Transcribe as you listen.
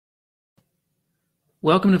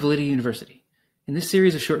Welcome to Validea University. In this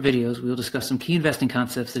series of short videos, we will discuss some key investing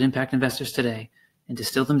concepts that impact investors today and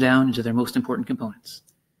distill them down into their most important components.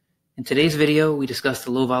 In today's video, we discuss the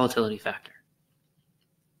low volatility factor.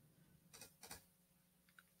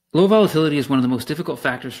 Low volatility is one of the most difficult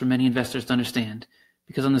factors for many investors to understand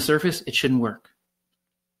because on the surface, it shouldn't work.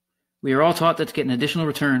 We are all taught that to get an additional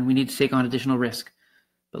return, we need to take on additional risk,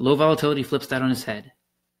 but low volatility flips that on its head.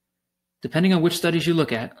 Depending on which studies you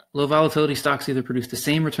look at, low volatility stocks either produce the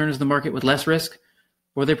same return as the market with less risk,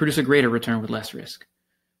 or they produce a greater return with less risk.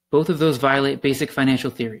 Both of those violate basic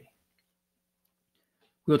financial theory.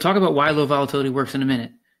 We will talk about why low volatility works in a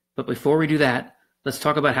minute, but before we do that, let's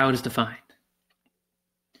talk about how it is defined.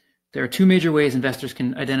 There are two major ways investors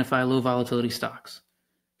can identify low volatility stocks.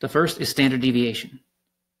 The first is standard deviation.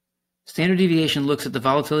 Standard deviation looks at the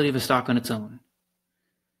volatility of a stock on its own.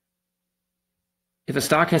 If a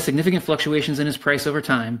stock has significant fluctuations in its price over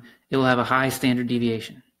time, it will have a high standard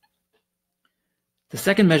deviation. The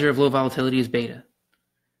second measure of low volatility is beta.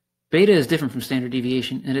 Beta is different from standard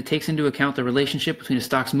deviation, and it takes into account the relationship between a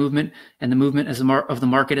stock's movement and the movement of the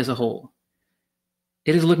market as a whole.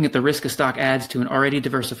 It is looking at the risk a stock adds to an already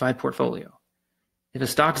diversified portfolio. If a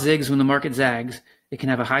stock zigs when the market zags, it can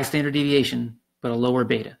have a high standard deviation, but a lower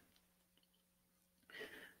beta.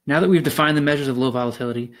 Now that we've defined the measures of low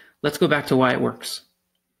volatility, let's go back to why it works.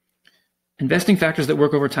 Investing factors that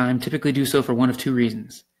work over time typically do so for one of two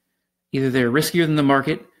reasons. Either they're riskier than the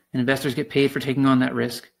market and investors get paid for taking on that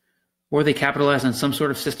risk, or they capitalize on some sort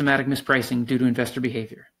of systematic mispricing due to investor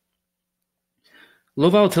behavior. Low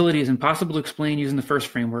volatility is impossible to explain using the first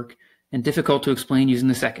framework and difficult to explain using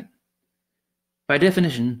the second. By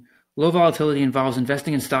definition, low volatility involves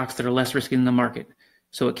investing in stocks that are less risky than the market,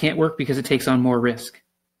 so it can't work because it takes on more risk.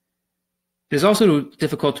 It is also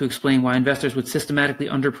difficult to explain why investors would systematically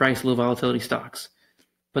underprice low volatility stocks,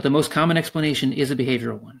 but the most common explanation is a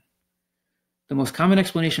behavioral one. The most common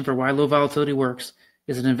explanation for why low volatility works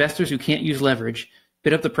is that investors who can't use leverage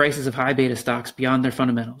bid up the prices of high beta stocks beyond their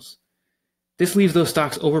fundamentals. This leaves those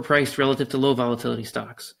stocks overpriced relative to low volatility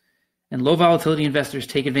stocks, and low volatility investors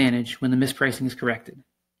take advantage when the mispricing is corrected.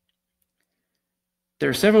 There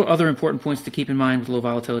are several other important points to keep in mind with low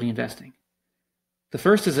volatility investing. The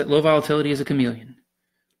first is that low volatility is a chameleon.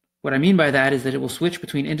 What I mean by that is that it will switch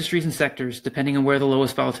between industries and sectors depending on where the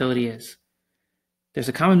lowest volatility is. There's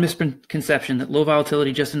a common misconception that low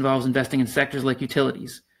volatility just involves investing in sectors like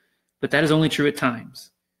utilities, but that is only true at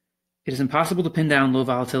times. It is impossible to pin down low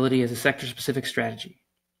volatility as a sector-specific strategy.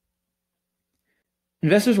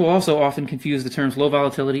 Investors will also often confuse the terms low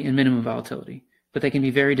volatility and minimum volatility, but they can be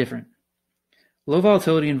very different. Low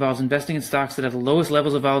volatility involves investing in stocks that have the lowest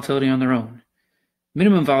levels of volatility on their own.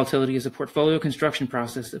 Minimum volatility is a portfolio construction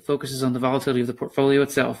process that focuses on the volatility of the portfolio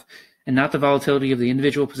itself and not the volatility of the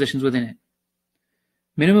individual positions within it.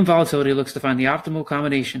 Minimum volatility looks to find the optimal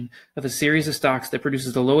combination of a series of stocks that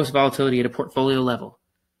produces the lowest volatility at a portfolio level.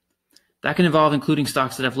 That can involve including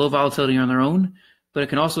stocks that have low volatility on their own, but it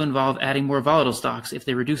can also involve adding more volatile stocks if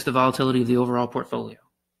they reduce the volatility of the overall portfolio.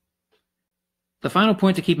 The final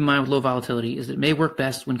point to keep in mind with low volatility is that it may work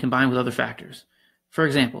best when combined with other factors. For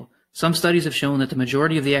example, some studies have shown that the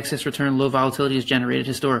majority of the excess return low volatility has generated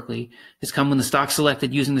historically has come when the stocks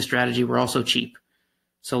selected using the strategy were also cheap.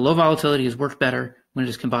 So low volatility has worked better when it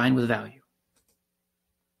is combined with value.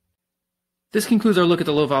 This concludes our look at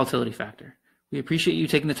the low volatility factor. We appreciate you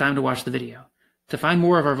taking the time to watch the video. To find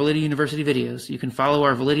more of our Validea University videos, you can follow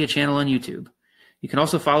our Validea channel on YouTube. You can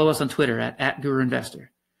also follow us on Twitter at @GuruInvestor.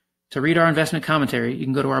 To read our investment commentary, you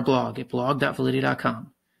can go to our blog at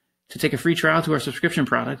blog.validea.com. To take a free trial to our subscription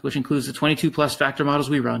product, which includes the 22+ factor models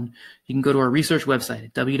we run, you can go to our research website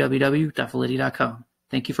at www.validea.com.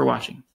 Thank you for watching.